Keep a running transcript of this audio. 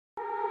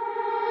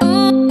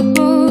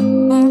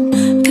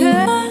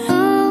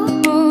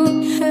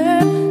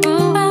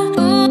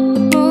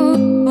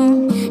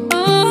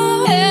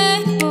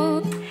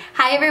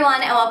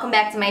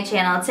my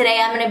channel.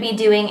 Today I'm going to be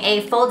doing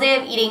a full day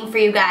of eating for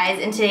you guys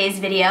in today's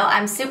video.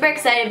 I'm super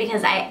excited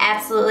because I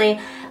absolutely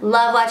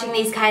love watching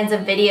these kinds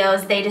of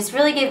videos. They just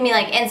really give me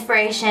like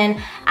inspiration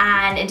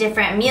on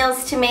different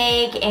meals to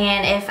make,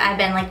 and if I've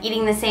been like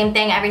eating the same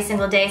thing every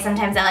single day,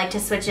 sometimes I like to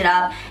switch it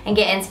up and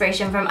get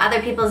inspiration from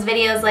other people's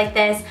videos like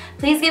this.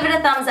 Please give it a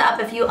thumbs up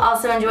if you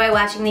also enjoy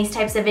watching these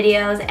types of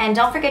videos, and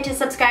don't forget to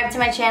subscribe to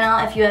my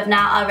channel if you have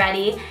not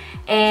already.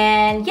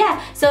 And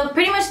yeah, so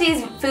pretty much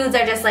these foods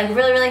are just like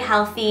really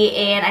healthy,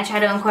 and I try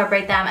to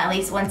incorporate them at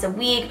least once a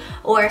week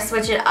or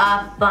switch it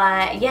up.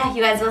 But yeah,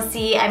 you guys will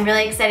see. I'm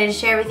really excited to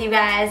share with you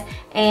guys,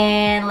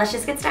 and let's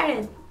just get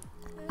started.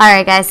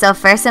 Alright guys, so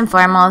first and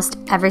foremost,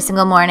 every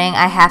single morning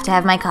I have to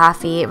have my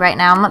coffee. Right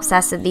now I'm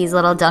obsessed with these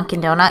little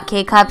Dunkin' Donut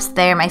K-Cups.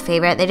 They're my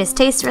favorite. They just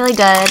taste really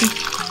good.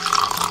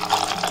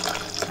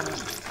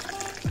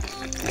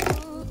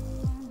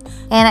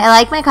 And I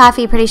like my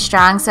coffee pretty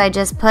strong, so I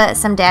just put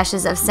some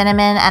dashes of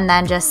cinnamon and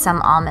then just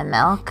some almond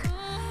milk.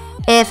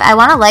 If I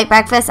want a light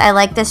breakfast, I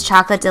like this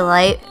Chocolate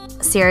Delight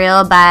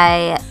cereal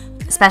by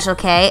Special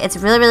K. It's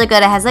really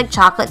good. It has like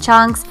chocolate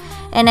chunks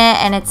in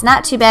it, and it's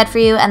not too bad for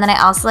you. And then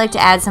I also like to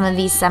add some of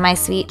these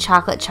semi-sweet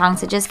chocolate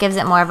chunks. It just gives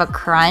it more of a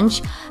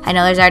crunch. I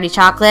know there's already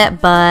chocolate,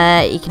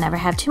 but you can never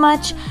have too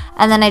much.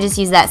 And then I just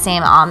use that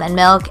same almond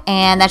milk,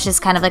 and that's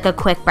just kind of like a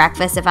quick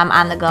breakfast if I'm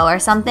on the go or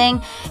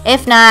something.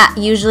 If not,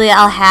 usually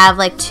I'll have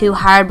like 2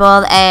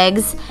 hard-boiled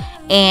eggs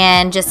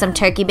and just some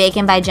turkey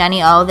bacon by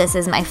Jenny O. This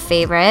is my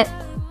favorite.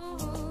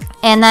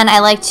 And then I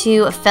like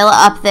to fill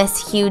up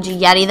this huge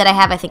Yeti that I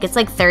have. I think it's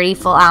like 30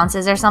 full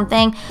ounces or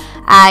something.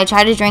 I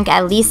try to drink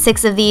at least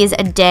 6 of these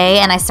a day,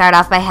 and I start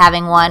off by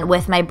having one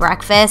with my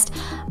breakfast.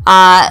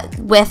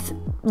 With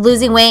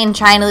losing weight and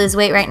trying to lose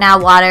weight right now,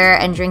 water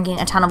and drinking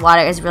a ton of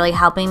water is really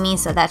helping me.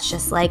 So that's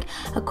just like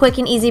a quick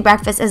and easy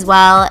breakfast as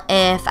well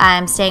if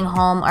I'm staying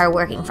home or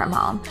working from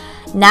home.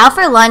 Now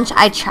for lunch,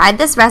 I tried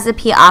this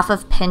recipe off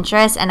of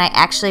Pinterest, and I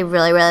actually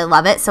really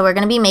love it. So we're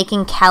going to be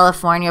making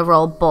California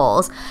roll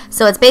bowls.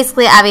 So it's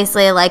basically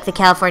obviously like the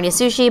California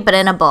sushi, but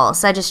in a bowl.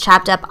 So I just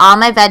chopped up all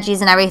my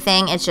veggies and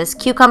everything. It's just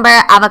cucumber,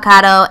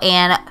 avocado,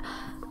 and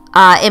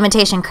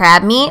imitation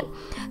crab meat.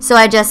 So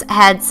I just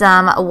had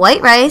some white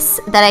rice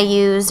that I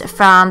used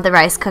from the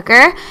rice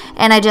cooker,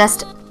 and I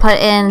just put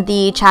in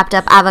the chopped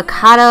up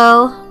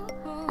avocado.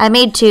 I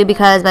made 2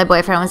 because my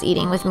boyfriend was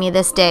eating with me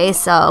this day,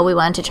 so we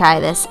wanted to try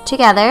this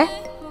together.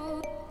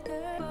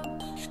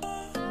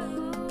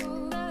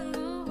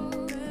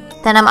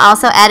 Then I'm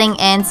also adding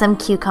in some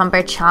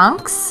cucumber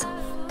chunks.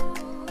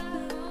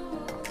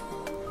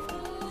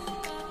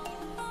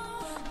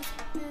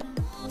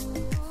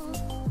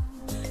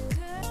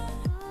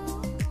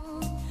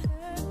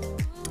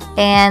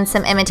 And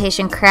some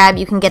imitation crab.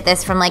 You can get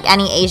this from like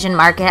any Asian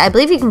market. I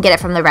believe you can get it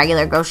from the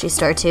regular grocery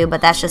store too,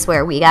 but that's just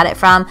where we got it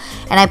from.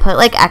 And I put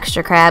like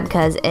extra crab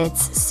because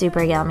it's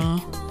super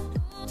yummy.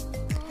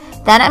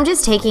 Then I'm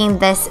just taking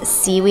this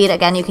seaweed.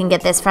 Again, you can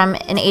get this from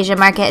an Asian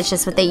market. It's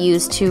just what they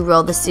use to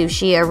roll the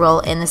sushi or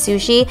roll in the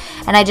sushi.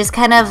 And I just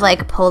kind of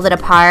like pulled it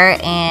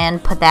apart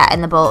and put that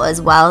in the bowl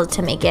as well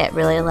to make it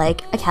really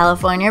like a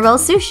California roll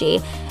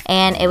sushi.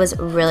 And it was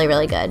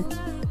really good.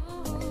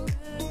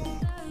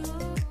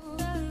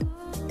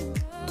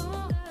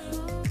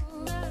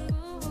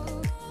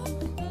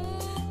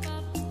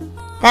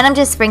 Then I'm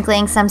just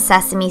sprinkling some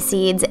sesame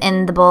seeds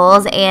in the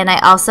bowls, and I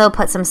also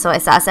put some soy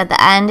sauce at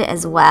the end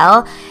as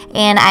well.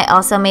 And I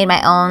also made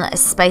my own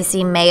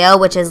spicy mayo,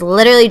 which is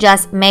literally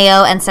just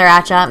mayo and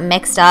sriracha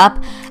mixed up.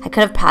 I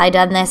could have probably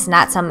done this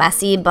not so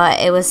messy,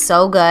 but it was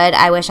so good.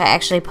 I wish I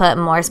actually put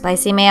more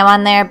spicy mayo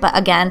on there, but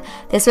again,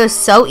 this was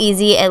so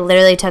easy. It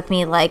literally took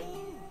me like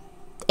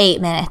 8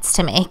 minutes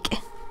to make.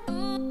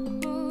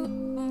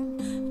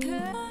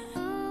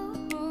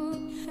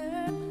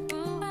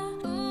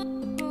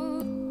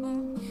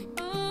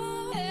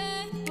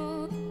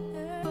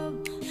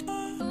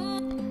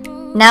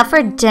 Now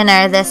for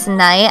dinner this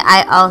night,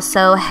 I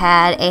also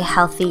had a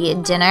healthy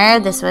dinner.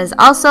 This was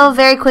also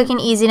very quick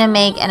and easy to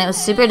make, and it was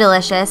super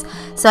delicious.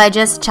 So I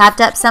just chopped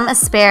up some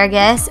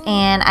asparagus,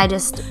 and I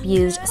just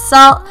used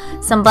salt,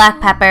 some black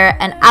pepper,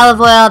 and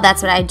olive oil.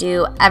 That's what I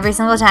do every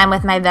single time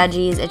with my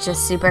veggies. It's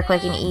just super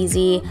quick and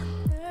easy,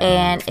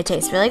 and it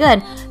tastes really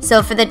good.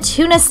 So for the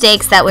tuna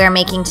steaks that we're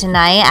making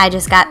tonight, I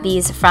just got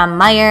these from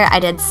Meijer. I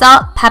did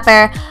salt,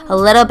 pepper, a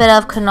little bit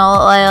of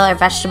canola oil or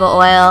vegetable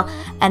oil,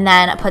 and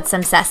then put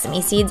some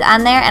sesame seeds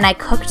on there, and I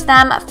cooked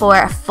them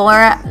for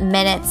 4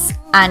 minutes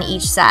on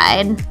each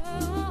side.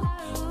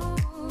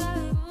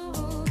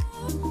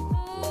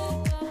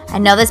 I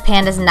know this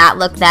pan does not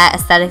look that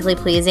aesthetically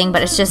pleasing,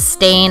 but it's just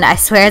stained. I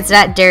swear it's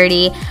not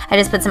dirty. I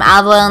just put some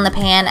olive oil in the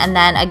pan, and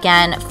then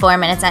again 4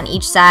 minutes on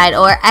each side,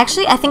 or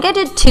actually I think I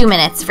did 2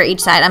 minutes for each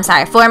side. I'm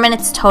sorry, 4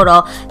 minutes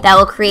total. That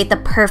will create the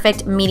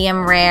perfect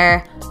medium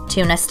rare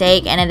tuna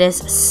steak, and it is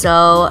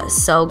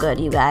so good,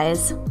 you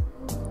guys.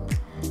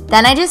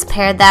 Then I just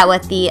paired that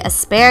with the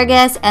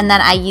asparagus, and then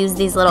I used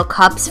these little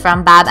cups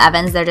from Bob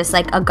Evans. They're just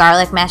like a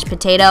garlic mashed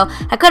potato.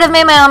 I could have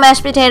made my own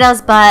mashed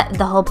potatoes, but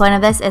the whole point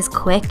of this is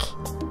quick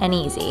and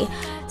easy.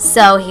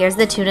 So here's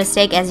the tuna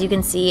steak. As you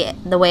can see,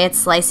 the way it's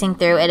slicing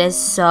through, it is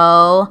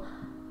so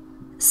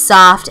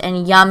soft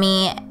and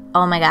yummy.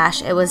 Oh my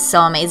gosh, it was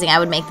so amazing. I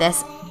would make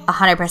this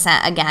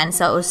 100% again,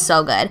 so it was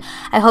so good.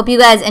 I hope you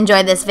guys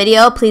enjoyed this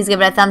video. Please give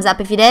it a thumbs up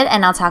if you did,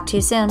 and I'll talk to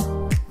you soon.